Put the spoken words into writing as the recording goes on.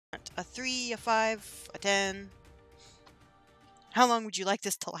A 3, a 5, a 10. How long would you like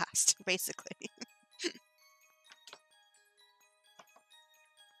this to last, basically?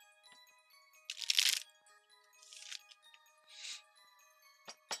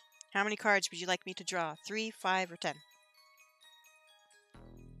 How many cards would you like me to draw? 3, 5, or 10?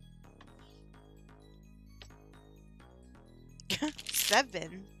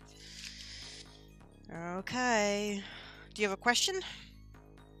 Seven? Okay. Do you have a question?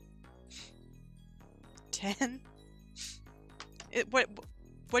 10? What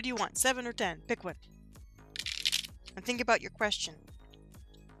do you want? 7 or 10? Pick one. And think about your question.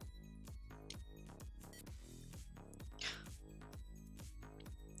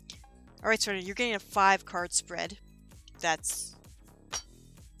 Alright, Serenity, you're getting a 5-card spread. That's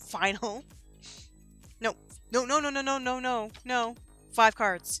final. No. No, no, no, no, no, no, no, no. 5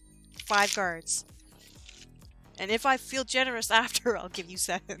 cards. 5 cards. And if I feel generous after, I'll give you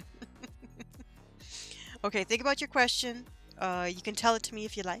 7. Okay, think about your question. You can tell it to me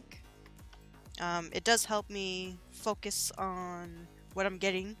if you like. It does help me focus on what I'm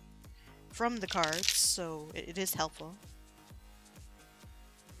getting from the cards, so it is helpful.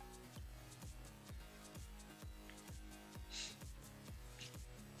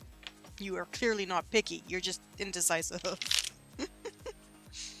 You are clearly not picky, you're just indecisive.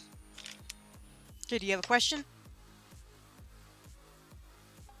 Okay, do you have a question?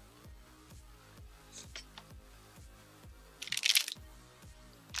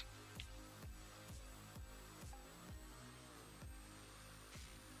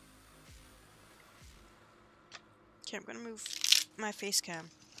 Okay, I'm gonna move my face cam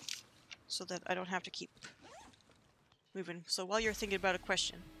so that I don't have to keep moving. So while you're thinking about a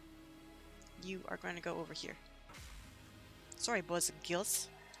question, you are going to go over here. Sorry, boys and girls.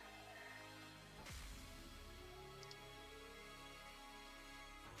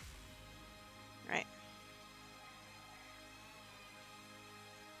 Right.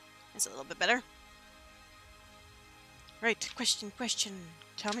 That's a little bit better. Right, question.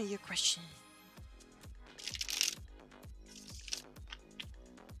 Tell me your question.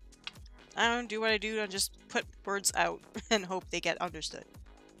 I don't do what I do, I just put words out and hope they get understood.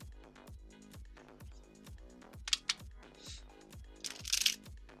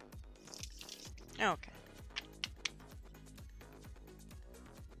 Okay.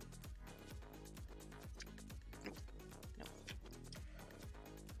 No.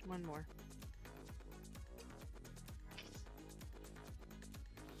 One more.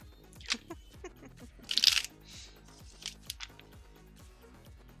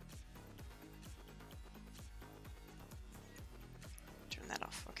 Turn that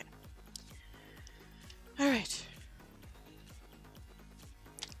off. Okay. Alright.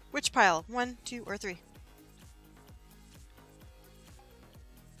 Which pile? 1, 2, or 3? If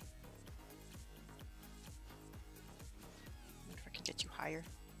I can get you higher.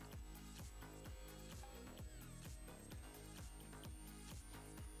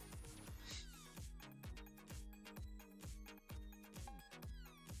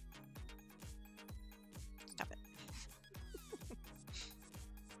 Stop it.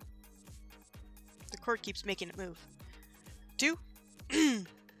 The cord keeps making it move. 2.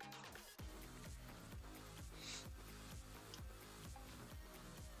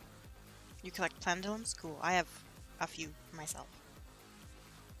 You collect pendulums? Cool. I have a few myself.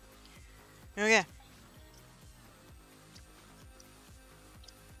 Okay.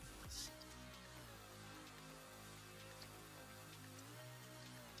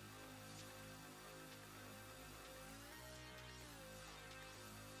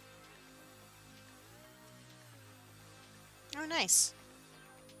 Oh, nice.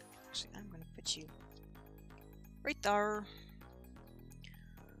 Actually, I'm gonna put you right there.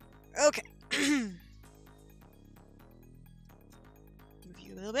 Okay. Move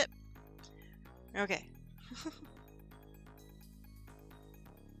you a little bit. Okay.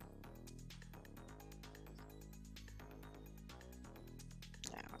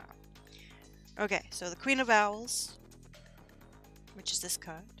 Okay, so the Queen of Owls, which is this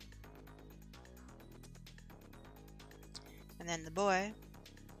card. And then the boy,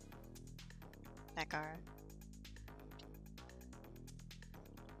 that card.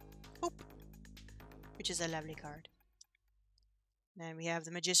 Oop, which is a lovely card. Then we have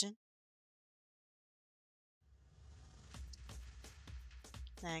the Magician.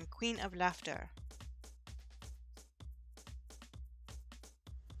 And Queen of Laughter.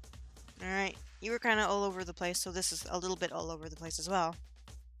 Alright, you were kind of all over the place, so this is a little bit all over the place as well.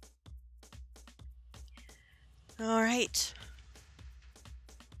 Alright.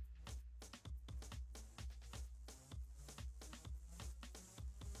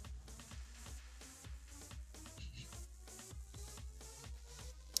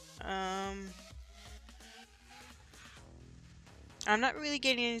 I'm not really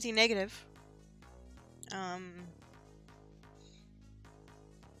getting anything negative.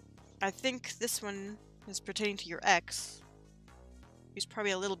 I think this one is pertaining to your ex. He's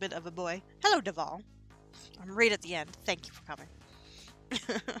probably a little bit of a boy. Hello, Deval. I'm right at the end. Thank you for coming.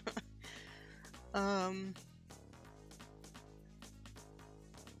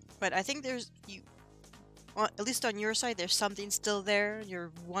 But I think there's at least on your side, there's something still there.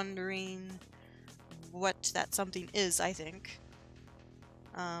 You're wondering what that something is, I think.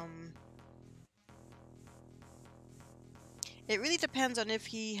 It really depends on if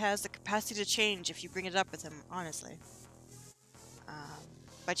he has the capacity to change if you bring it up with him, honestly.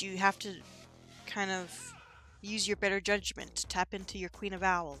 But you have to kind of use your better judgment to tap into your Queen of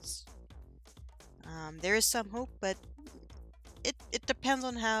Owls. There is some hope, but it depends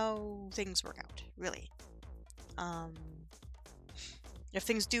on how things work out, really. If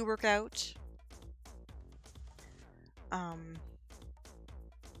things do work out,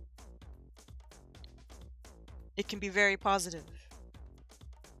 it can be very positive.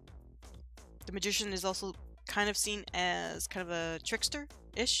 The magician is also kind of seen as kind of a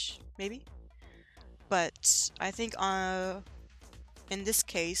trickster-ish, maybe. But I think in this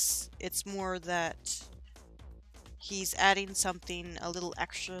case, it's more that he's adding something a little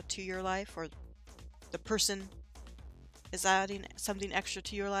extra to your life, or the person is adding something extra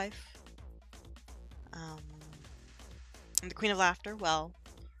to your life. And the Queen of Laughter, well,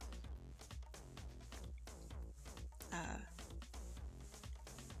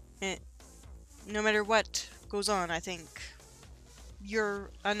 no matter what goes on, I think you're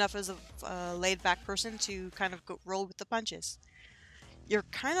enough as a laid-back person to kind of roll with the punches. You're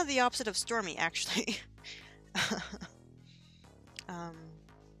kind of the opposite of Stormy, actually.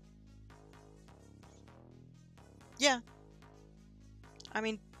 Yeah. I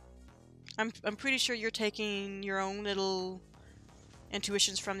mean, I'm pretty sure you're taking your own little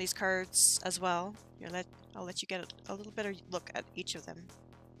intuitions from these cards as well. I'll let you get a little better look at each of them,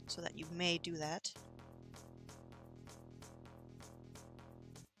 so that you may do that.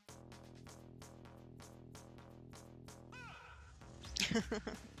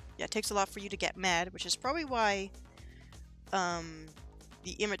 Yeah, it takes a lot for you to get mad, which is probably why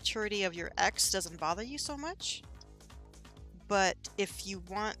the immaturity of your ex doesn't bother you so much. But if you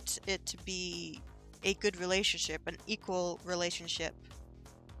want it to be a good relationship, an equal relationship,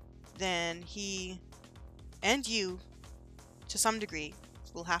 then he and you, to some degree,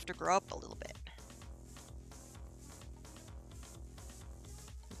 will have to grow up a little bit.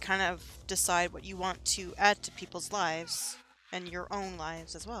 Kind of decide what you want to add to people's lives and your own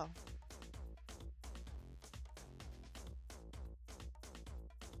lives as well.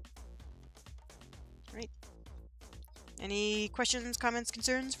 Right. Any questions, comments,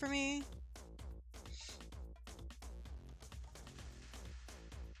 concerns for me?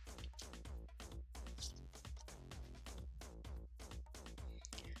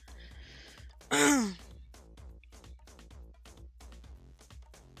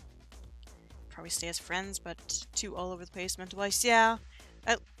 Probably stay as friends, but too all over the place mental-wise. Yeah.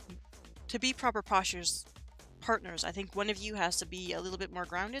 To be proper partners, I think one of you has to be a little bit more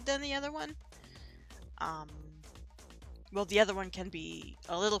grounded than the other one. Well, the other one can be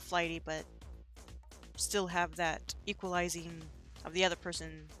a little flighty, but still have that equalizing of the other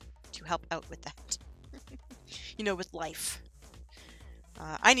person to help out with that. You know, with life.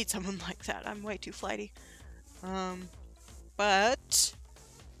 I need someone like that. I'm way too flighty. But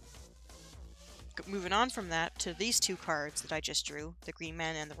moving on from that to these two cards that I just drew, the Green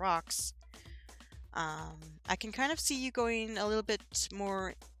Man and the Rocks, I can kind of see you going a little bit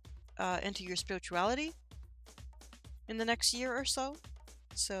more into your spirituality in the next year or so.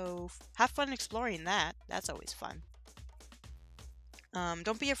 So have fun exploring that. That's always fun.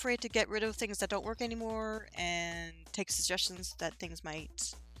 Don't be afraid to get rid of things that don't work anymore and take suggestions that things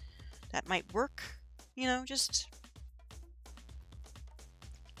might work. You know, just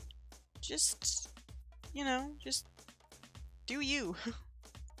you know, just do you.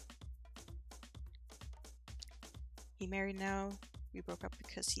 He married now. We broke up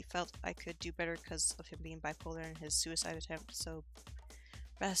because he felt I could do better because of him being bipolar and his suicide attempt. So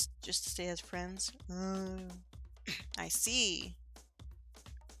best just to stay as friends. I see.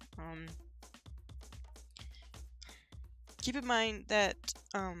 Keep in mind that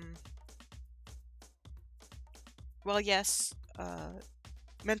well, yes,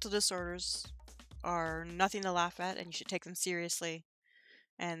 mental disorders are nothing to laugh at, and you should take them seriously.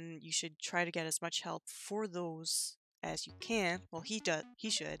 And you should try to get as much help for those as you can. Well, he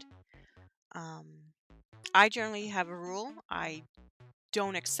should. I generally have a rule. I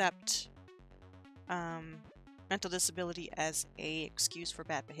don't accept mental disability as a excuse for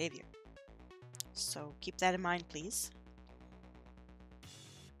bad behavior. So keep that in mind, please.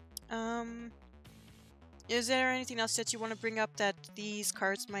 Is there anything else that you want to bring up that these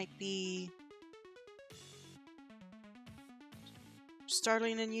cards might be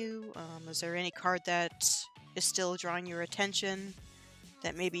startling in you? Is there any card that is still drawing your attention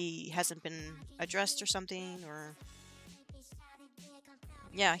that maybe hasn't been addressed or something? Or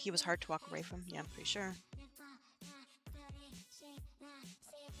yeah, he was hard to walk away from. Yeah, I'm pretty sure.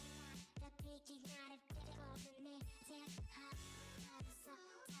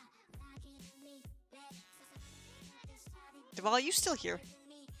 Well, are you still here?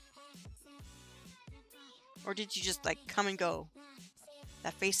 Or did you just, like, come and go?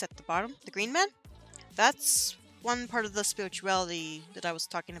 That face at the bottom? The green man? That's one part of the spirituality that I was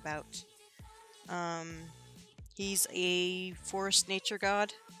talking about. He's a forest nature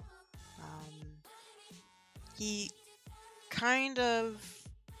god. He kind of,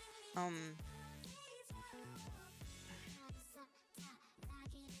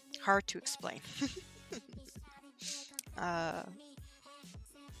 hard to explain.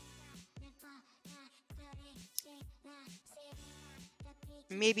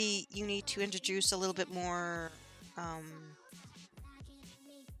 Maybe you need to introduce a little bit more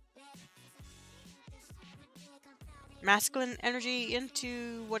masculine energy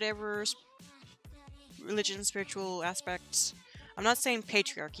into whatever religion, spiritual aspects. I'm not saying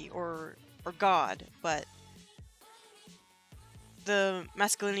patriarchy or God, but the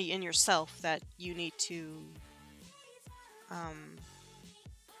masculinity in yourself that you need to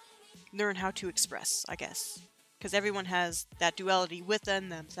learn how to express, I guess. Because everyone has that duality within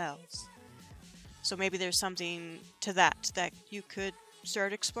themselves. So maybe there's something to that you could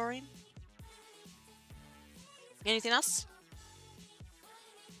start exploring. Anything else?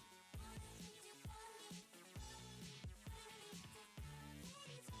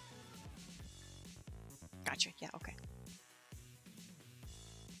 Gotcha. Yeah, okay.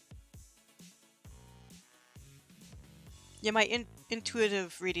 Yeah, my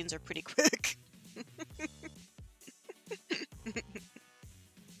intuitive readings are pretty quick.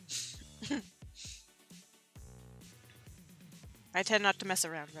 I tend not to mess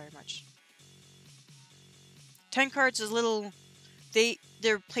around very much. 10 cards is little...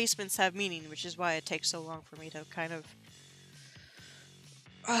 Their placements have meaning, which is why it takes so long for me to kind of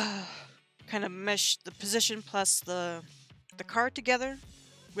mesh the position plus the card together.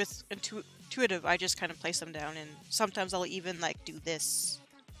 With intuitive, I just kind of place them down, and sometimes I'll even, like, do this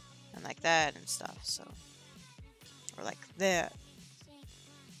and like that and stuff, so... Or like that.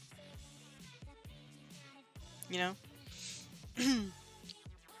 You know?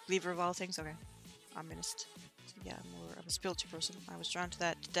 Believer of all things? Okay. Ominist. So yeah, I'm more of a spiritual person. I was drawn to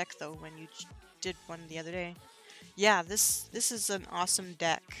that deck, though, when you did one the other day. Yeah, this is an awesome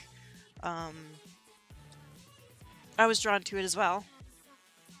deck. I was drawn to it as well.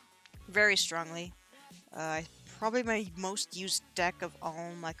 Very strongly. Probably my most used deck of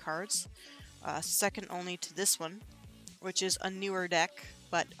all my cards. Second only to this one, which is a newer deck,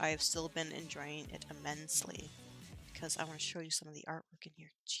 but I have still been enjoying it immensely. Because I want to show you some of the artwork in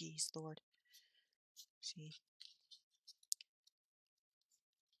here. Jeez, Lord. See?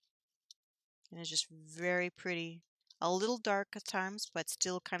 And it's just very pretty. A little dark at times, but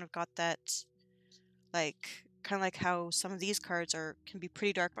still kind of got that, like, kind of like how some of these cards can be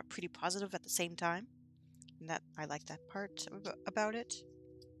pretty dark but pretty positive at the same time. And that I like that part about it.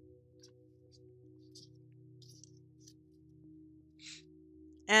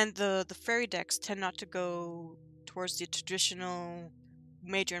 And the fairy decks tend not to go towards the traditional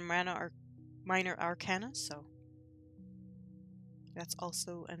major and minor arcana, so that's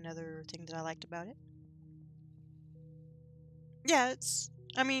also another thing that I liked about it. Yeah,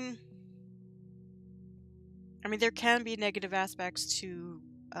 I mean, there can be negative aspects to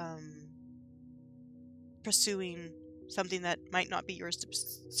pursuing something that might not be yours to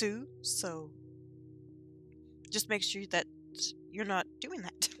pursue, so just make sure that you're not doing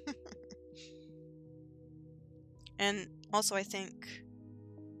that. And also, I think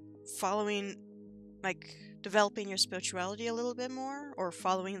developing your spirituality a little bit more, or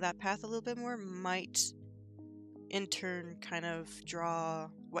following that path a little bit more, might in turn kind of draw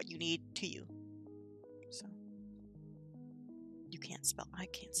what you need to you. So you can't spell. I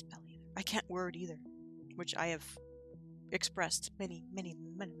can't spell either. I can't word either, which I have expressed many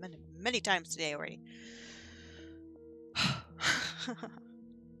times today already.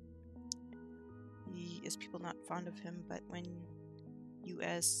 Is people not fond of him, but when you,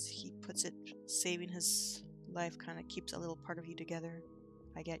 as he puts it, saving his life kind of keeps a little part of you together.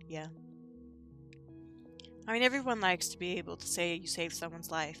 I get, yeah. I mean, everyone likes to be able to say you saved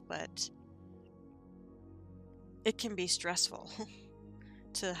someone's life, but it can be stressful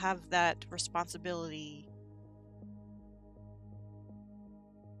to have that responsibility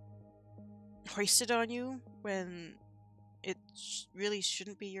hoisted on you when it really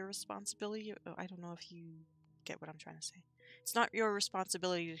shouldn't be your responsibility. I don't know if you get what I'm trying to say. It's not your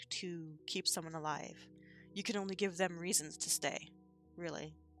responsibility to keep someone alive. You can only give them reasons to stay.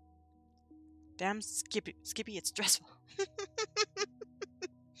 Really. Damn, Skippy, it's stressful.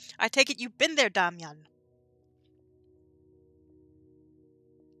 I take it you've been there, Damian.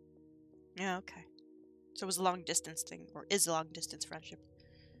 Yeah, okay. So it was a long distance thing, or is a long distance friendship.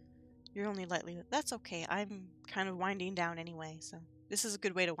 You're only lightly. That's okay. I'm kind of winding down anyway, so this is a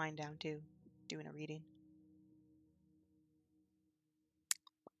good way to wind down too, doing a reading.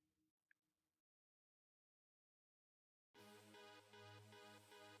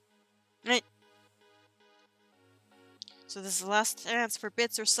 Right. So this is the last chance for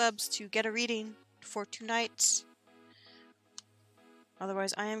bits or subs to get a reading for tonight.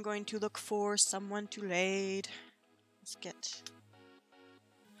 Otherwise, I am going to look for someone to raid. Let's get.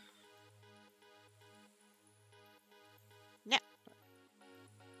 Yeah.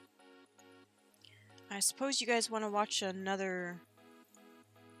 I suppose you guys want to watch another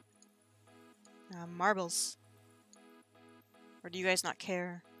marbles, or do you guys not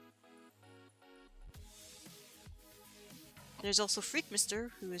care? There's also Freak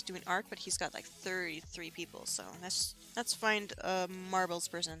Mister, who is doing art, but he's got like 33 people, so let's find a marbles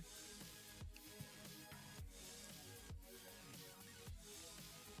person.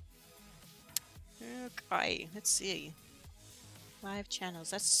 Okay, let's see. Live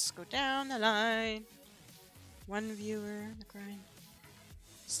channels. Let's go down the line. One viewer, the grind.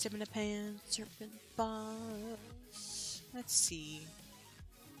 Stim in a pan, serpent boss. Let's see.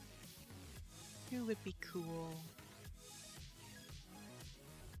 Who would be cool?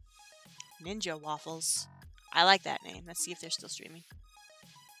 Ninja Waffles. I like that name. Let's see if they're still streaming.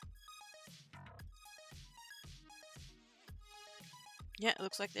 Yeah, it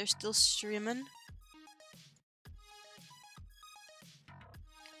looks like they're still streaming.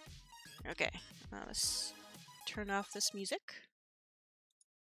 Okay, let's turn off this music.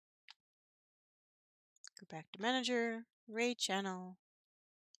 Go back to manager, raid channel,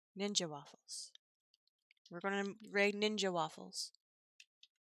 Ninja Waffles. We're gonna raid Ninja Waffles.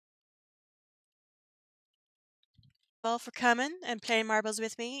 All for coming and playing marbles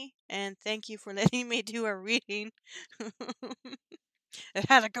with me, and thank you for letting me do a reading. It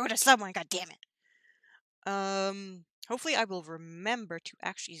had to go to someone, god damn it. Hopefully I will remember to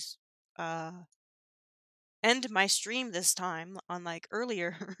actually end my stream this time, unlike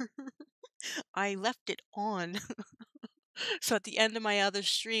earlier. I left it on. So at the end of my other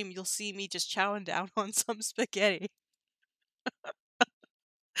stream, you'll see me just chowing down on some spaghetti.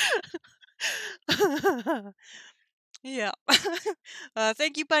 Yeah.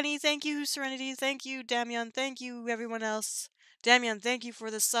 Thank you, Bunny. Thank you, Serenity. Thank you, Damian. Thank you, everyone else. Damian, thank you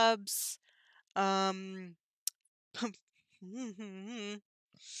for the subs. Um,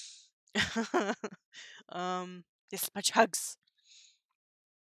 yes, much hugs.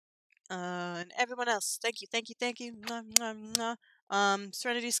 And everyone else, thank you, thank you, thank you. Mwah, mwah, mwah.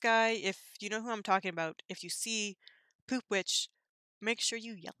 Serenity Sky, if you know who I'm talking about, if you see Poop Witch, make sure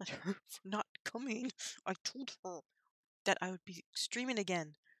you yell at her for not coming. I told her that I would be streaming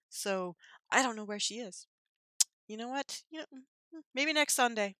again, so I don't know where she is. You know what? Maybe next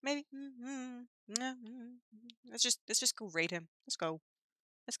Sunday. Maybe. Let's just go raid him. Let's go.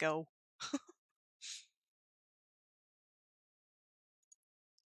 Let's go.